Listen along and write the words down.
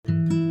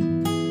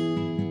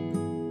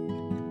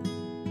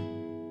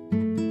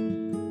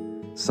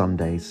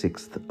Sunday,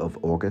 6th of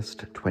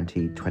August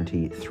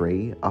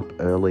 2023, up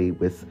early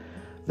with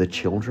the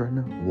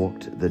children,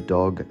 walked the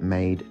dog,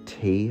 made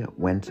tea,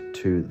 went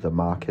to the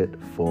market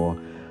for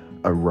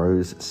a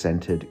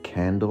rose-scented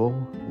candle,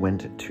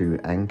 went to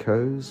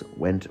Anco's,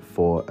 went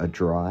for a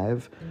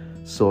drive,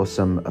 saw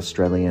some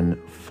Australian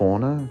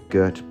fauna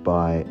girt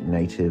by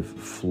native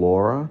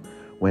flora,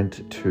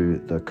 went to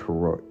the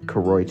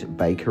Girt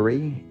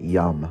bakery,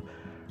 yum,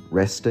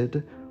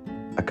 rested.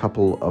 A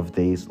couple of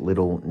these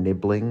little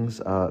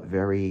nibblings are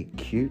very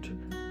cute.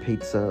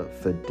 Pizza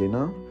for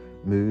dinner,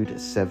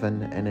 mood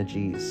 7,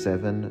 energy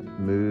 7,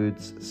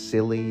 moods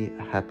silly,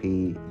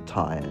 happy,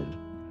 tired.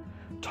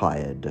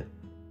 I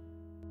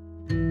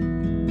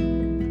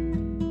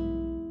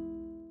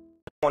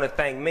want to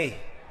thank me.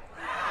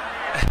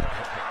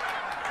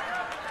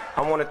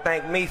 I want to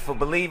thank me for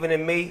believing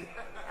in me.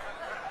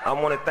 I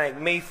want to thank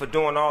me for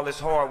doing all this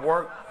hard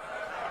work.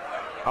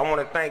 I want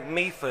to thank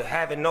me for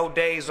having no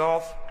days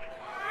off.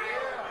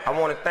 I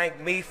want to thank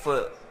me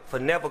for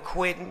never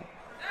quitting.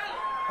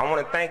 I want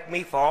to thank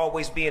me for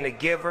always being a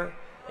giver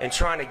and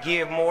trying to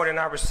give more than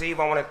I receive.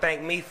 I want to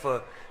thank me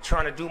for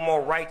trying to do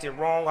more right than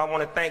wrong. I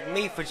want to thank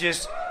me for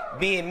just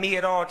being me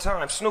at all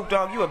times. Snoop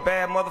Dogg, you a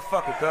bad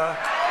motherfucker,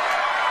 cuz.